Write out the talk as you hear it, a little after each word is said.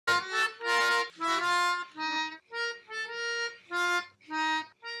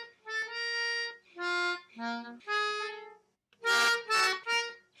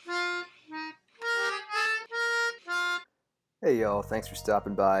Hey y'all, thanks for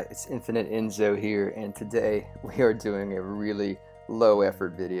stopping by. It's Infinite Enzo here, and today we are doing a really low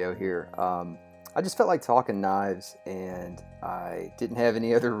effort video here. I just felt like talking knives, and I didn't have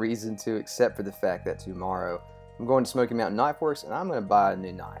any other reason to except for the fact that tomorrow I'm going to Smoky Mountain Knife Works and I'm going to buy a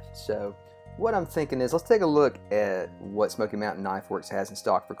new knife. So what I'm thinking is let's take a look at what Smoky Mountain Knife Works has in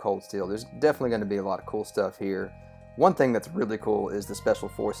stock for cold steel. There's definitely going to be a lot of cool stuff here. One thing that's really cool is the Special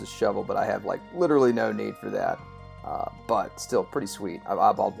Forces shovel, but I have like literally no need for that. But still pretty sweet. I've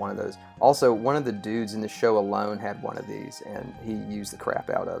eyeballed one of those. Also, one of the dudes in the show alone had one of these, and he used the crap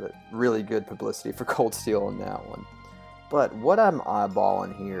out of it. Really good publicity for cold steel on that one. But what I'm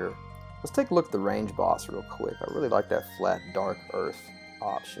eyeballing here, let's take a look at the Range Boss real quick. I really like that flat dark earth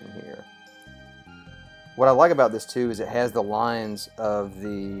option here. What I like about this too is it has the lines of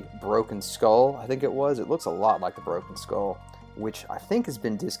the Broken Skull, I think it was. It looks a lot like the Broken Skull, which I think has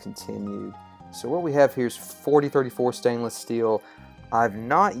been discontinued. So what we have here is 4034 stainless steel. I've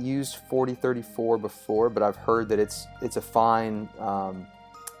not used 4034 before, but I've heard that it's a fine,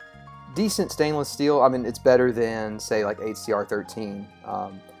 decent stainless steel. I mean, it's better than, say, like HCR 13.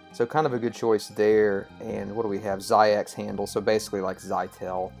 So kind of a good choice there. And what do we have? Zyx handle, so basically like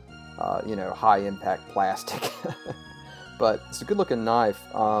Zytel, you know, high impact plastic. But it's a good looking knife.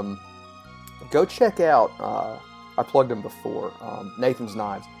 Go check out, I plugged him before, Nathan's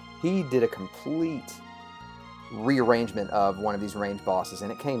Knives. He did a complete rearrangement of one of these Range Bosses,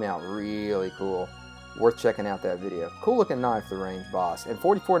 and it came out really cool. Worth checking out that video. Cool looking knife, the Range Boss, and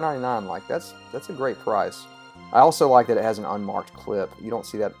 $44.99. Like that's a great price. I also like that it has an unmarked clip. You don't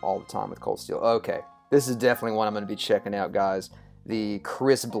see that all the time with cold steel. Okay, this is definitely one I'm going to be checking out, guys. The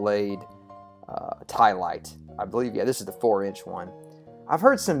Chris Blade tie light. I believe, yeah, this is the 4-inch one. I've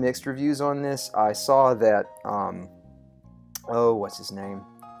heard some mixed reviews on this. I saw that. Oh, what's his name?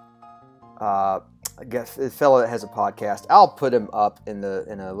 I guess the fellow that has a podcast. I'll put him up in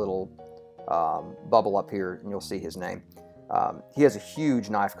a little bubble up here, and you'll see his name. He has a huge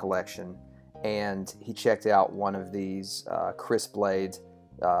knife collection, and he checked out one of these Chris Blade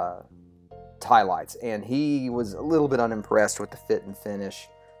tie lights, and he was a little bit unimpressed with the fit and finish.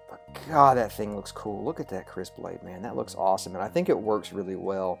 But God, that thing looks cool. Look at that Chris Blade, man. That looks awesome, and I think it works really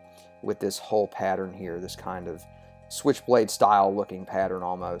well with this whole pattern here. This kind of switchblade style looking pattern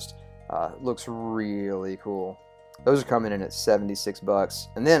almost. Looks really cool. Those are coming in at 76 bucks.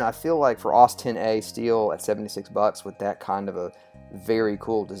 And then I feel like for AUS 10A steel at 76 bucks with that kind of a very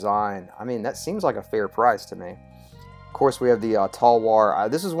cool design, I mean, that seems like a fair price to me. Of course, we have the Talwar.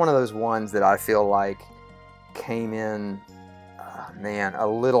 This is one of those ones that I feel like came in, man, a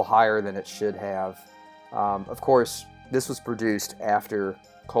little higher than it should have. Of course, this was produced after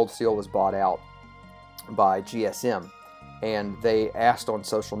cold steel was bought out by GSM. And they asked on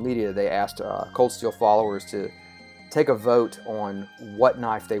social media, they asked cold steel followers to take a vote on what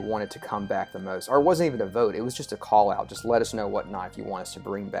knife they wanted to come back the most. Or it wasn't even a vote, it was just a call out. Just let us know what knife you want us to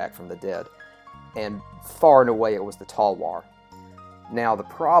bring back from the dead. And far and away it was the Talwar. Now the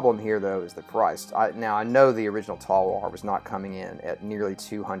problem here though is the price. Now I know the original Talwar was not coming in at nearly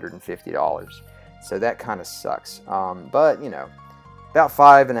 $250. So that kind of sucks. But you know, about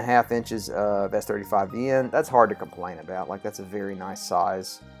 5.5 inches of S35VN, that's hard to complain about. Like, that's a very nice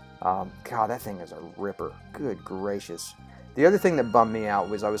size. God, that thing is a ripper. Good gracious. The other thing that bummed me out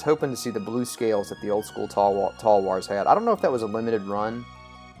was I was hoping to see the blue scales that the old school Talwars had. I don't know if that was a limited run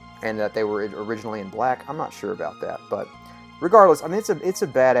and that they were originally in black. I'm not sure about that. But regardless, I mean, it's a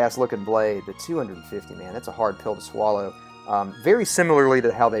badass looking blade. The 250, man, that's a hard pill to swallow. Very similarly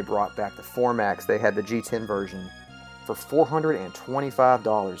to how they brought back the Formax, they had the G10 version for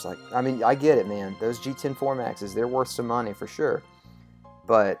 $425. Like, I mean, I get it, man. Those G10 Formaxes, they're worth some money for sure.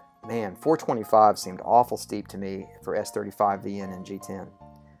 But man, $425 seemed awful steep to me for S35VN and G10.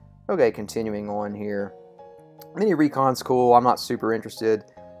 Okay, continuing on here. Mini Recon's cool. I'm not super interested.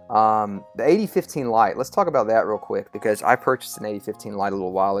 The 8015 Lite. Let's talk about that real quick because I purchased an 8015 Lite a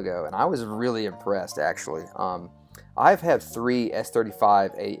little while ago, and I was really impressed actually. I've had 3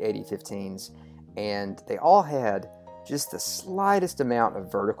 S35 8015s, and they all had just the slightest amount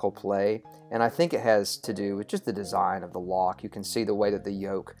of vertical play, and I think it has to do with just the design of the lock. You can see the way that the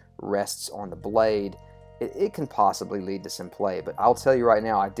yoke rests on the blade. It can possibly lead to some play, but I'll tell you right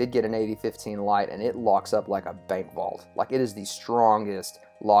now, I did get an 8015 Lite, and it locks up like a bank vault. Like, it is the strongest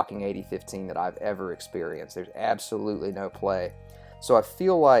locking 8015 that I've ever experienced. There's absolutely no play. So I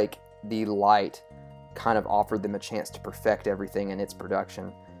feel like the Lite kind of offered them a chance to perfect everything in its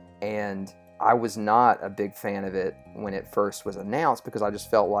production, and I was not a big fan of it when it first was announced because I just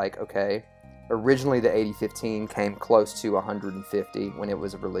felt like, okay, originally the 8015 came close to 150 when it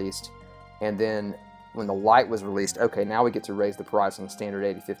was released, and then when the light was released, okay, now we get to raise the price on the standard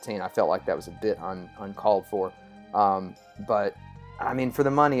 8015. I felt like that was a bit uncalled for. But, I mean, for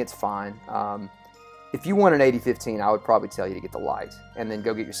the money, it's fine. If you want an 8015, I would probably tell you to get the light, and then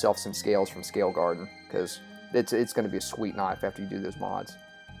go get yourself some scales from Scale Garden, because it's going to be a sweet knife after you do those mods.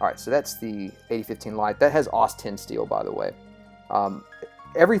 All right, so that's the 8015 light. That has AUS 10 steel, by the way.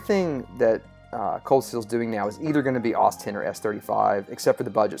 Everything that Cold Steel's doing now is either going to be AUS 10 or S35, except for the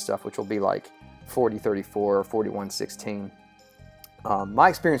budget stuff, which will be like 4034 or 4116. My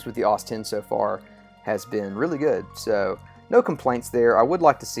experience with the AUS 10 so far has been really good, so no complaints there. I would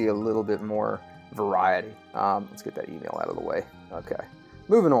like to see a little bit more variety. Let's get that email out of the way. Okay,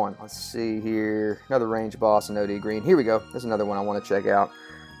 moving on. Let's see here. Another Range Boss and OD Green. Here we go. There's another one I want to check out.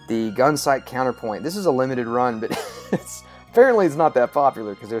 The Gunsight Counterpoint. This is a limited run, but apparently it's not that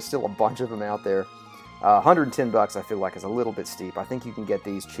popular because there's still a bunch of them out there. 110 bucks I feel like is a little bit steep. I think you can get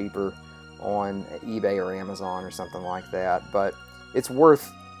these cheaper on eBay or Amazon or something like that, but it's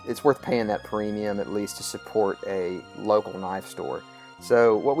worth paying that premium at least to support a local knife store.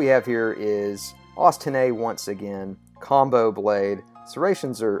 So what we have here is AUS 10A once again, combo blade.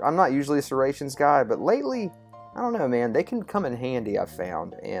 Serrations are, I'm not usually a serrations guy, but lately, I don't know, man, they can come in handy, I've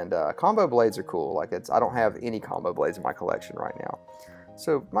found, and combo blades are cool. Like, I don't have any combo blades in my collection right now,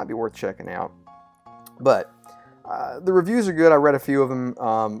 so it might be worth checking out. But the reviews are good. I read a few of them.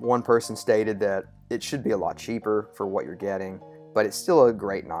 One person stated that it should be a lot cheaper for what you're getting, but it's still a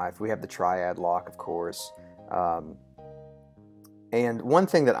great knife. We have the triad lock, of course. And one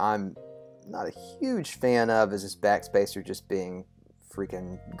thing that I'm not a huge fan of is this backspacer just being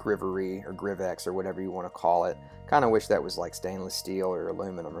freaking Grivery or Grivex or whatever you want to call it. Kind of wish that was like stainless steel or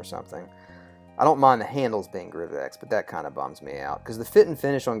aluminum or something. I don't mind the handles being Grivex, but that kind of bums me out. Because the fit and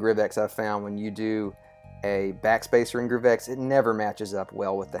finish on Grivex I've found when you do a backspacer in Grivex, it never matches up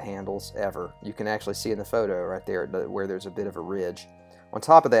well with the handles, ever. You can actually see in the photo right there where there's a bit of a ridge. On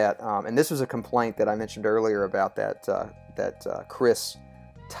top of that, and this was a complaint that I mentioned earlier about that Chris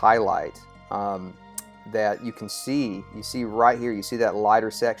tie light, that you can see, right here, you see that lighter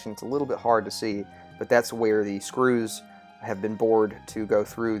section. It's a little bit hard to see, but that's where the screws have been bored to go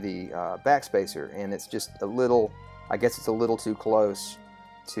through the backspacer, and it's just a little, I guess it's a little too close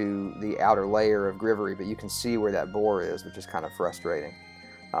to the outer layer of Grivery, but you can see where that bore is, which is kind of frustrating.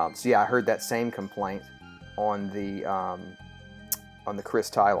 So yeah, I heard that same complaint on the Chris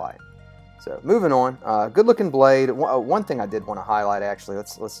tie light. So moving on, good looking blade. One thing I did want to highlight actually,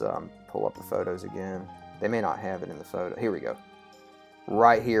 let's pull up the photos again. They may not have it in the photo. Here we go.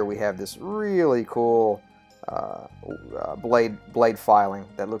 Right here we have this really cool blade filing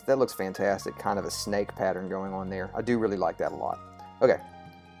that looks fantastic. Kind of a snake pattern going on there. I do really like that a lot. Okay,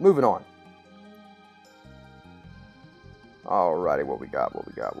 moving on. Alrighty, what we got?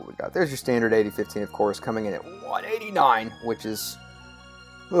 There's your standard 8015, of course, coming in at 189, which is,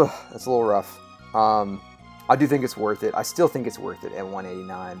 that's a little rough. I do think it's worth it. I still think it's worth it at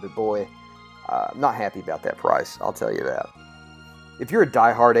 189, but boy, I'm not happy about that price, I'll tell you that. If you're a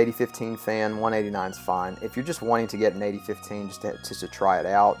diehard 8015 fan, 189 is fine. If you're just wanting to get an 8015 just to try it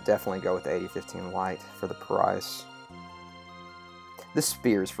out, definitely go with the 8015 Lite for the price. This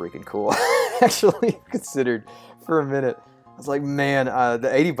spear is freaking cool. Actually considered for a minute. I was like, man, the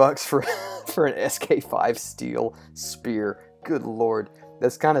 80 bucks for an SK5 steel spear. Good lord.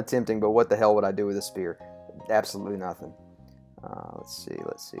 That's kind of tempting, but what the hell would I do with a spear? Absolutely nothing. Let's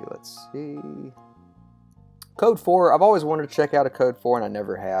see. Code 4. I've always wanted to check out a Code 4, and I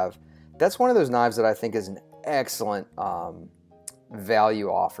never have. That's one of those knives that I think is an excellent value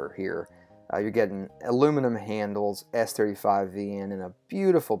offer here. You're getting aluminum handles, S35VN, in a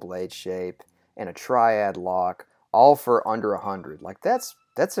beautiful blade shape, and a triad lock, all for under 100. Like, that's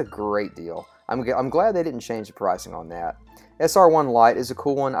a great deal. I'm glad they didn't change the pricing on that. SR1 Lite is a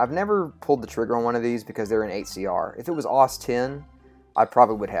cool one. I've never pulled the trigger on one of these because they're an 8CR. If it was AUS 10, I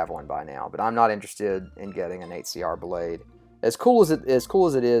probably would have one by now, but I'm not interested in getting an 8CR blade. As cool as it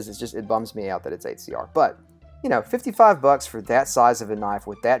is, it bums me out that it's 8CR. But, you know, 55 bucks for that size of a knife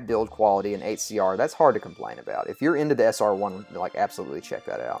with that build quality and 8CR, that's hard to complain about. If you're into the SR1, like, absolutely check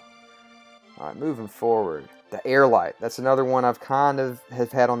that out. All right, moving forward. The Airlight. That's another one I've kind of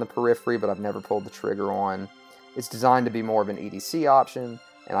have had on the periphery, but I've never pulled the trigger on. It's designed to be more of an EDC option,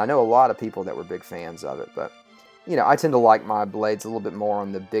 and I know a lot of people that were big fans of it, but, you know, I tend to like my blades a little bit more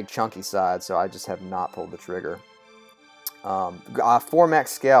on the big chunky side, so I just have not pulled the trigger. 4MAX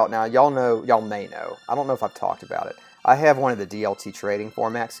Scout. Now, y'all may know. I don't know if I've talked about it. I have one of the DLT Trading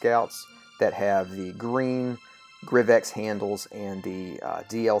 4MAX Scouts that have the green Grivex handles and the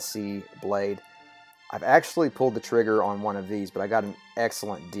DLC blade. I've actually pulled the trigger on one of these, but I got an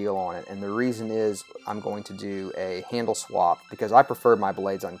excellent deal on it. And the reason is I'm going to do a handle swap because I prefer my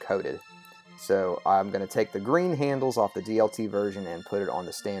blades uncoated. So I'm going to take the green handles off the DLT version and put it on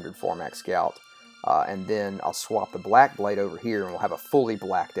the standard Formax Scout. And then I'll swap the black blade over here and we'll have a fully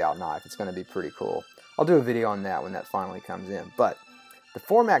blacked out knife. It's going to be pretty cool. I'll do a video on that when that finally comes in. But the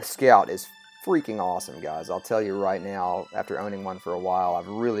Formax Scout is freaking awesome, guys. I'll tell you right now, after owning one for a while, I've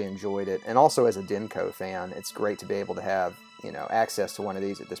really enjoyed it. And also as a Denko fan, it's great to be able to have, you know, access to one of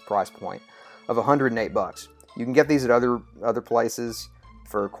these at this price point of 108 bucks. You can get these at other places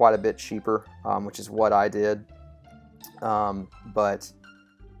for quite a bit cheaper, which is what I did. But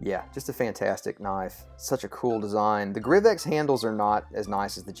yeah, just a fantastic knife. Such a cool design. The Grivex handles are not as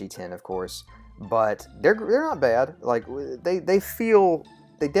nice as the G10, of course, but they're not bad. Like they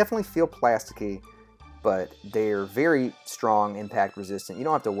definitely feel plasticky, but they're very strong, impact resistant. You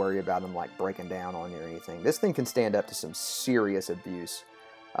don't have to worry about them like breaking down on you or anything. This thing can stand up to some serious abuse.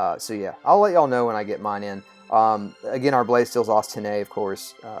 So yeah, I'll let y'all know when I get mine in. Again, our blade steel's OS 10A, of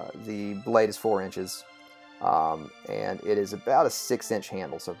course. The blade is 4 inches, and it is about a 6-inch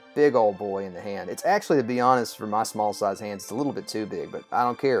handle, so big old boy in the hand. It's actually, to be honest, for my small size hands, it's a little bit too big, but I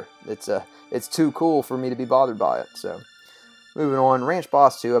don't care. It's too cool for me to be bothered by it. So moving on, Ranch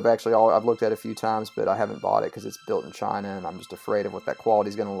Boss 2, I've looked at a few times, but I haven't bought it because it's built in China, and I'm just afraid of what that quality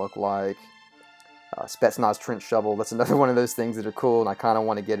is going to look like. Spetsnaz Trench Shovel, that's another one of those things that are cool, and I kind of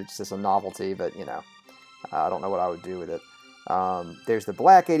want to get it just as a novelty, but you know, I don't know what I would do with it. There's the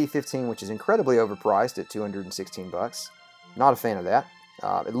Black 8015, which is incredibly overpriced at 216 bucks. Not a fan of that.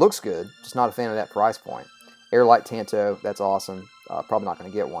 It looks good, just not a fan of that price point. Airlight Tanto, that's awesome. Probably not going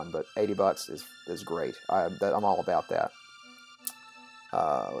to get one, but 80 bucks is great. I'm all about that.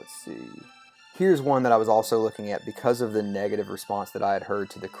 Let's see. Here's one that I was also looking at because of the negative response that I had heard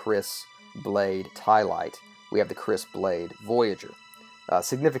to the Chris Blade Tie Light. We have the Chris Blade Voyager.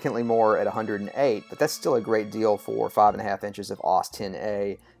 Significantly more at 108, but that's still a great deal for 5.5 inches of OS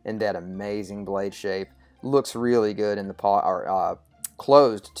 10A in that amazing blade shape. Looks really good in the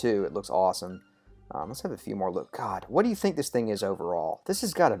closed too. It looks awesome. Let's have a few more look. God, what do you think this thing is overall? This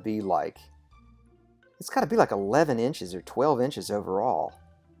has got to be like, it's got to be like 11 inches or 12 inches overall.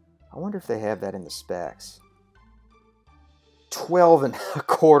 I wonder if they have that in the specs.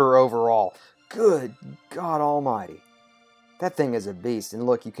 12.25 overall. Good God Almighty. That thing is a beast. And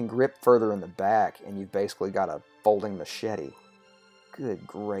look, you can grip further in the back, and you've basically got a folding machete. Good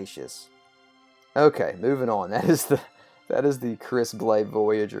gracious. Okay, moving on. That is the Chris Blade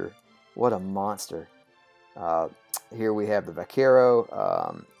Voyager. What a monster. Here we have the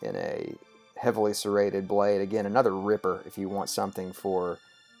Vaquero in a heavily serrated blade. Again, another ripper if you want something for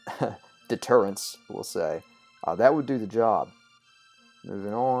deterrence, we'll say. That would do the job.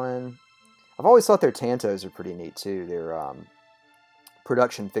 Moving on. I've always thought their Tantos are pretty neat too. They're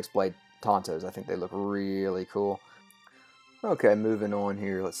production fixed blade Tantos. I think they look really cool. Okay, moving on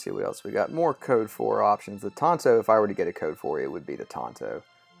here. Let's see what else we got. More Code 4 options. The Tanto, if I were to get a Code 4, it would be the Tanto.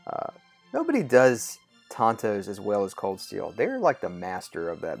 Nobody does Tantos as well as Cold Steel. They're like the master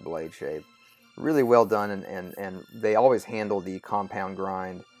of that blade shape. Really well done, and they always handle the compound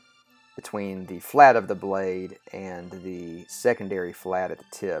grind between the flat of the blade and the secondary flat at the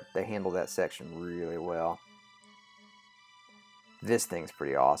tip. They handle that section really well. This thing's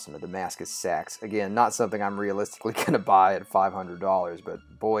pretty awesome. The Damascus Sax. Again, not something I'm realistically going to buy at $500, but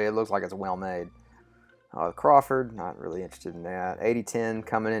boy, it looks like it's well made. Crawford, not really interested in that. 8010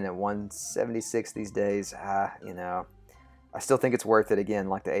 coming in at 176 these days. You know, I still think it's worth it. Again,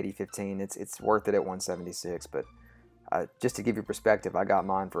 like the 8015, it's worth it at 176, but just to give you perspective, I got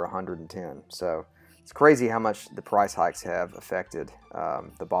mine for 110. So it's crazy how much the price hikes have affected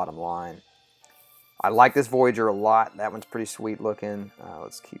the bottom line. I like this Voyager a lot. That one's pretty sweet looking.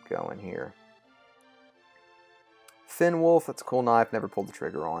 Let's keep going here. Finn Wolf, that's a cool knife. Never pulled the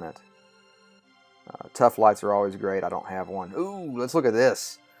trigger on it. Tough lights are always great. I don't have one. Ooh, let's look at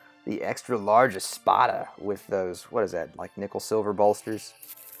this. The extra large Espada with those, what is that, like nickel silver bolsters?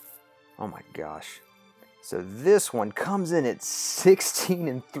 Oh my gosh. So this one comes in at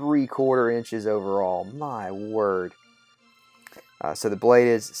 16 3/4 inches overall. My word. So the blade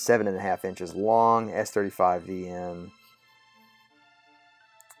is 7.5 inches long, S35 VM.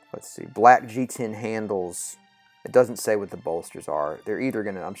 Let's see, black G10 handles. It doesn't say what the bolsters are. They're either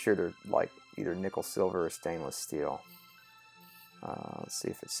gonna, I'm sure they're like either nickel silver or stainless steel. Let's see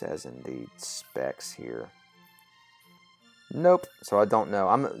if it says in the specs here. Nope, so I don't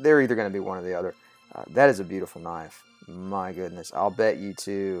know. They're either gonna be one or the other. That is a beautiful knife. My goodness, I'll bet you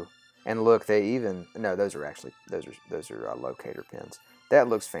too. And look, they even, no, those are locator pins. That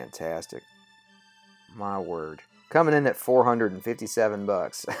looks fantastic. my word. Coming in at 457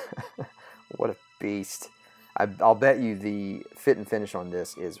 bucks. What a beast. I'll bet you the fit and finish on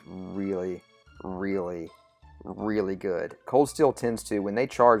this is really, really, really good. Cold Steel tends to, when they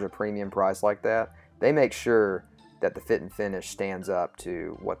charge a premium price like that, they make sure that the fit and finish stands up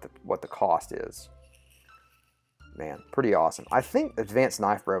to what the cost is. Man, pretty awesome. I think Advanced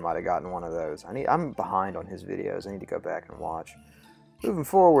Knife Bro might have gotten one of those. I'm behind on his videos. I need to go back and watch. Moving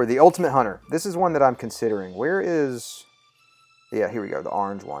forward, the Ultimate Hunter. This is one that I'm considering. Where is... Yeah, here we go, the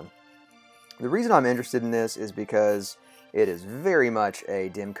orange one. The reason I'm interested in this is because it is very much a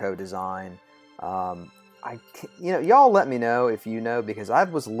Demco design. Y'all let me know if you know, because I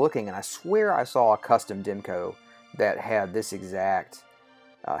was looking and I swear I saw a custom Demco that had this exact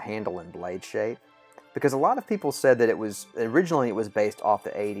handle and blade shape. Because a lot of people said that originally it was based off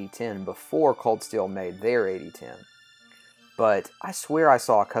the 8010 before Cold Steel made their 8010. But I swear I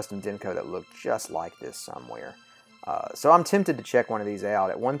saw a custom Demco that looked just like this somewhere. So I'm tempted to check one of these out.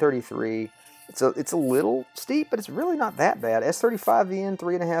 At 133, it's a little steep, but it's really not that bad. S35VN,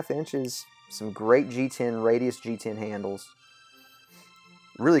 3.5 inches, some great G10, radius G10 handles.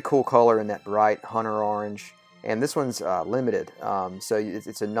 Really cool color in that bright hunter orange. And this one's limited, so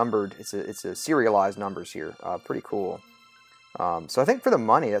it's a numbered, it's a serialized numbers here. Pretty cool. So I think for the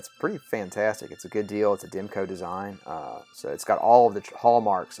money, that's pretty fantastic. It's a good deal. It's a Demco design, so it's got all of the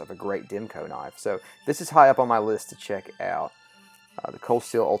hallmarks of a great Demco knife. So this is high up on my list to check out. The Cold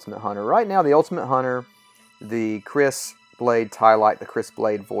Steel Ultimate Hunter. Right now, the Ultimate Hunter, the Chris Blade Tie Light, the Chris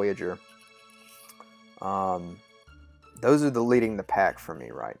Blade Voyager. Those are leading the pack for me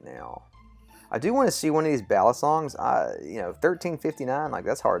right now. I do want to see one of these ballast songs. $13.59, like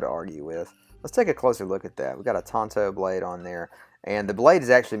that's hard to argue with. Let's take a closer look at that. We've got a Tonto blade on there, and the blade is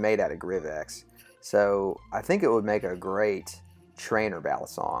actually made out of Grivex. So I think it would make a great trainer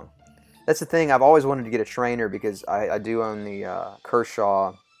ballast song. That's the thing. I've always wanted to get a trainer because I do own the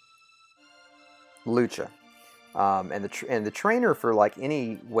Kershaw Lucha. And the trainer for like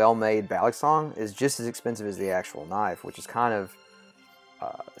any well-made ballast song is just as expensive as the actual knife, which is kind of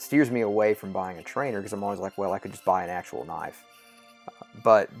steers me away from buying a trainer because I'm always like, well, I could just buy an actual knife.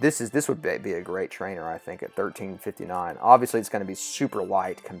 But this would be a great trainer, I think, at $13.59. Obviously, it's going to be super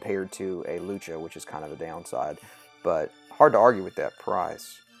light compared to a Lucha, which is kind of a downside. But hard to argue with that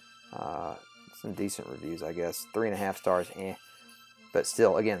price. Some decent reviews, I guess. 3.5 stars, eh. But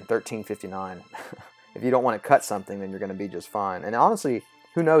still, again, $13.59. If you don't want to cut something, then you're going to be just fine. And honestly,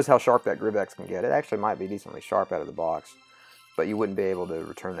 who knows how sharp that Grivex can get. It actually might be decently sharp out of the box. But you wouldn't be able to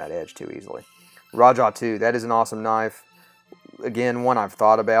return that edge too easily. Raja 2, that is an awesome knife. Again, one I've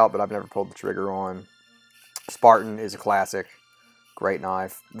thought about, but I've never pulled the trigger on. Spartan is a classic. Great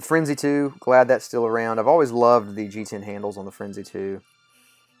knife. The Frenzy 2, glad that's still around. I've always loved the G10 handles on the Frenzy 2.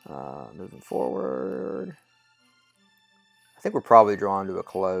 Moving forward. I think we're probably drawn to a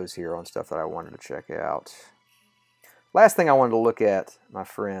close here on stuff that I wanted to check out. Last thing I wanted to look at, my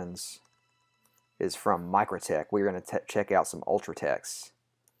friends, is from Microtech. We're going to check out some Ultratechs,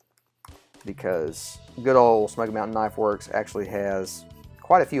 because good old Smoky Mountain Knife Works actually has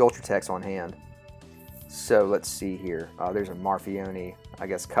quite a few Ultratechs on hand. So let's see here. There's a Marfione, I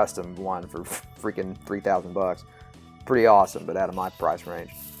guess custom one for freaking 3,000 bucks. Pretty awesome, but out of my price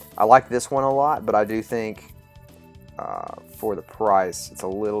range. I like this one a lot, but I do think for the price, it's a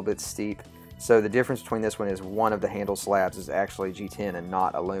little bit steep. So the difference between this one is one of the handle slabs is actually G10 and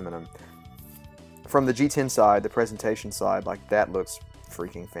not aluminum. From the G10 side, the presentation side, like that looks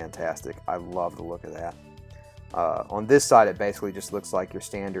freaking fantastic. I love the look of that. On this side, it basically just looks like your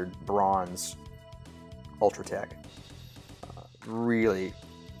standard bronze Ultratech. Really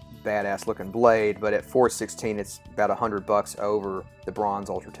badass looking blade, but at 416, it's about $100 over the bronze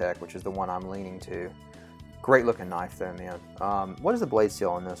Ultratech, which is the one I'm leaning to. Great looking knife though, man. What is the blade steel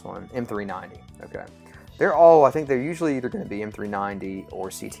on this one? M390. Okay. They're all, I think they're usually either going to be M390 or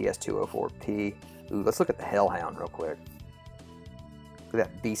CTS 204P. Ooh, let's look at the Hellhound real quick. Look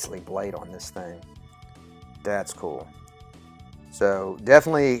at that beastly blade on this thing. That's cool. So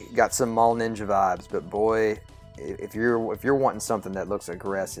definitely got some Mall Ninja vibes, but boy, if you're wanting something that looks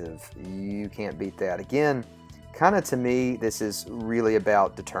aggressive, you can't beat that. Again, kind of to me, this is really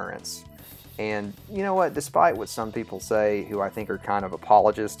about deterrence. And you know what? Despite what some people say, who I think are kind of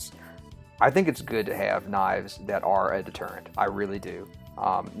apologists, I think it's good to have knives that are a deterrent. I really do.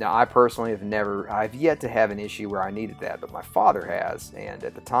 Now, I personally I've yet to have an issue where I needed that, but my father has, and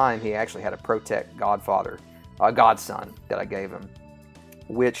at the time, he actually had a Protec Godson that I gave him,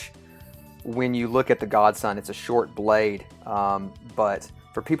 which, when you look at the Godson, it's a short blade, but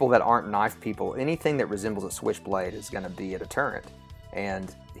for people that aren't knife people, anything that resembles a switchblade is going to be a deterrent.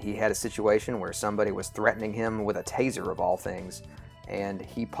 and he had a situation where somebody was threatening him with a taser of all things, and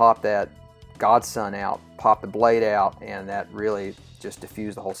he popped that godson out, popped the blade out, and that really just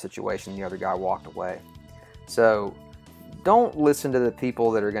diffused the whole situation. The other guy walked away. So don't listen to the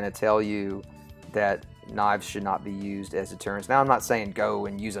people that are going to tell you that knives should not be used as deterrents. Now, I'm not saying go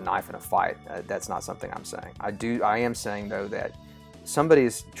and use a knife in a fight. That's not something I'm saying. I am saying, though, that somebody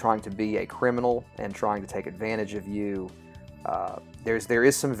is trying to be a criminal and trying to take advantage of you. There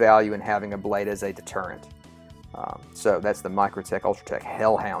is some value in having a blade as a deterrent. So that's the Microtech Ultratech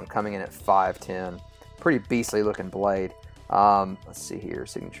Hellhound coming in at 510. Pretty beastly looking blade. Let's see here,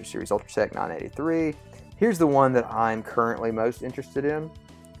 Signature Series Ultratech 983. Here's the one that I'm currently most interested in.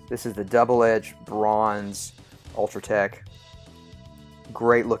 This is the Double Edge Bronze Ultratech.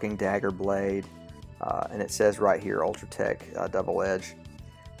 Great looking dagger blade. And it says right here, Ultratech Double Edge.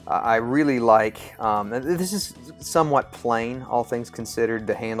 I really like, this is somewhat plain, all things considered.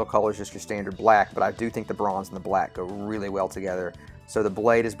 The handle color is just your standard black, but I do think the bronze and the black go really well together. So the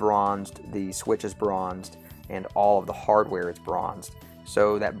blade is bronzed, the switch is bronzed, and all of the hardware is bronzed.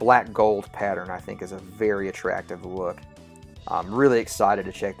 So that black gold pattern, I think, is a very attractive look. I'm really excited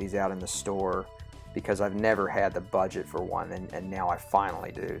to check these out in the store because I've never had the budget for one, and now I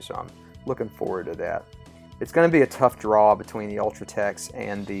finally do. So I'm looking forward to that. It's going to be a tough draw between the Ultratechs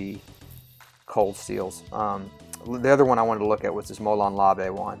and the Cold Steels. The other one I wanted to look at was this Molon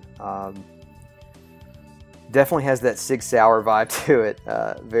Labe one. Definitely has that Sig Sauer vibe to it.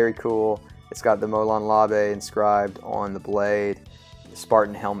 Very cool. It's got the Molon Labe inscribed on the blade. The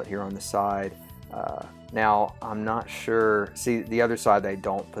Spartan helmet here on the side. Now, I'm not sure. See, the other side, they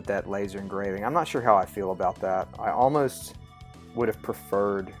don't put that laser engraving. I'm not sure how I feel about that. I almost would have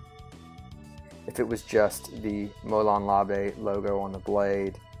preferred if it was just the Molon Labe logo on the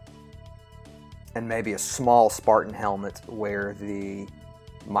blade and maybe a small Spartan helmet where the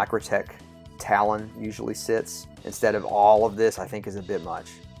Microtech Talon usually sits. Instead of all of this, I think is a bit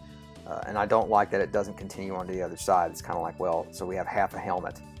much. And I don't like that it doesn't continue onto the other side. It's kind of like, well, so we have half a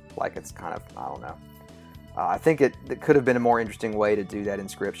helmet. Like it's kind of, I don't know. I think it could have been a more interesting way to do that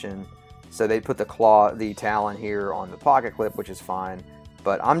inscription. So they put the Talon here on the pocket clip, which is fine.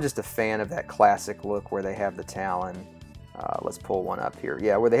 But I'm just a fan of that classic look where they have the Talon. Let's pull one up here.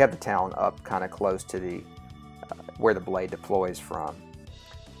 Yeah, where they have the Talon up kind of close to the where the blade deploys from.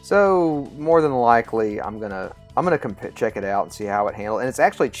 So more than likely, I'm gonna check it out and see how it handles. And it's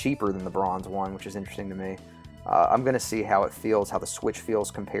actually cheaper than the bronze one, which is interesting to me. I'm gonna see how it feels, how the switch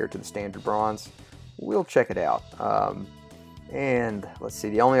feels compared to the standard bronze. We'll check it out. And let's see,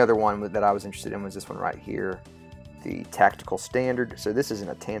 the only other one that I was interested in was this one right here, the Tactical Standard. So this is in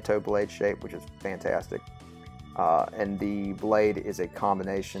a Tanto blade shape, which is fantastic. And the blade is a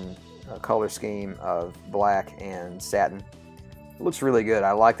combination color scheme of black and satin. It looks really good.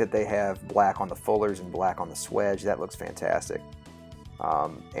 I like that they have black on the fullers and black on the swedge. That looks fantastic.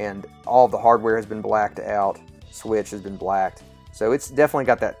 And all of the hardware has been blacked out. Switch has been blacked. So it's definitely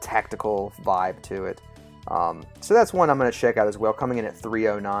got that tactical vibe to it. So that's one I'm going to check out as well. Coming in at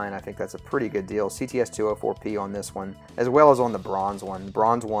 $309, I think that's a pretty good deal. CTS 204P on this one, as well as on the bronze one. The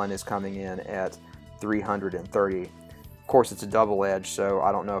bronze one is coming in at $330. Of course, it's a double edge, so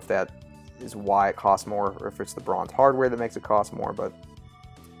I don't know if that is why it costs more, or if it's the bronze hardware that makes it cost more, but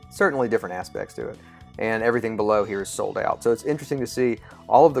certainly different aspects to it. And everything below here is sold out. So it's interesting to see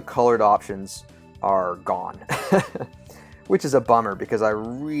all of the colored options are gone, which is a bummer because I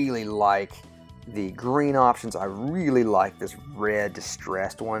really like the green options. I really like this red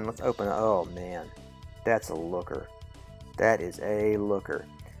distressed one. Let's open it. Oh man, that's a looker. That is a looker.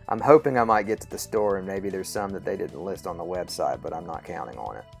 I'm hoping I might get to the store and maybe there's some that they didn't list on the website, but I'm not counting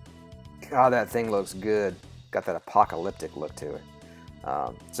on it. God, that thing looks good. Got that apocalyptic look to it.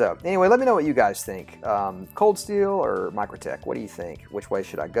 So anyway, let me know what you guys think. Cold Steel or Microtech? What do you think? Which way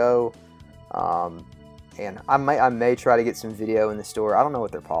should I go? And I may try to get some video in the store. I don't know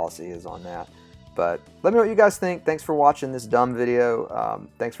what their policy is on that. But let me know what you guys think. Thanks for watching this dumb video.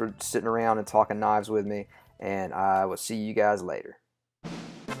 Thanks for sitting around and talking knives with me. And I will see you guys later.